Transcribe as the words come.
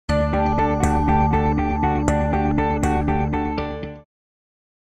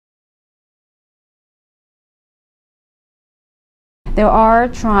there are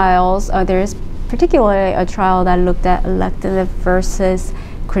trials, there is particularly a trial that looked at Alectinib versus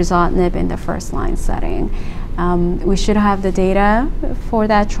Crizotinib in the first-line setting. We should have the data for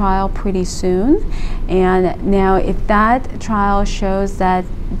that trial pretty soon. And now if that trial shows that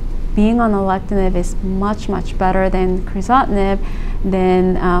being on Alectinib is much, much better than Crizotinib,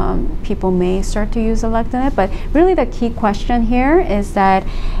 then people may start to use Alectinib. But really the key question here is that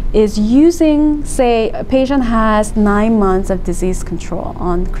using, say, a patient has 9 months of disease control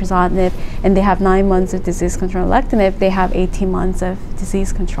on Crizotinib and they have 9 months of disease control on Alectinib, they have 18 months of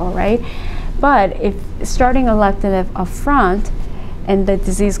disease control, right? But if starting Alectinib up front and the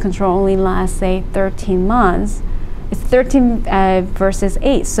disease control only lasts, say, 13 months, it's 13 versus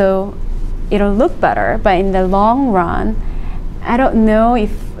 8, so it'll look better, but in the long run, I don't know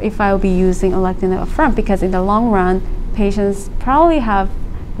if I will be using Alectinib up front, because in the long run, patients probably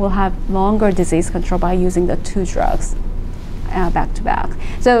will have longer disease control by using the 2 drugs back to back.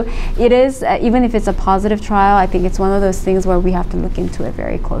 So it is, even if it's a positive trial, I think it's one of those things where we have to look into it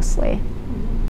very closely.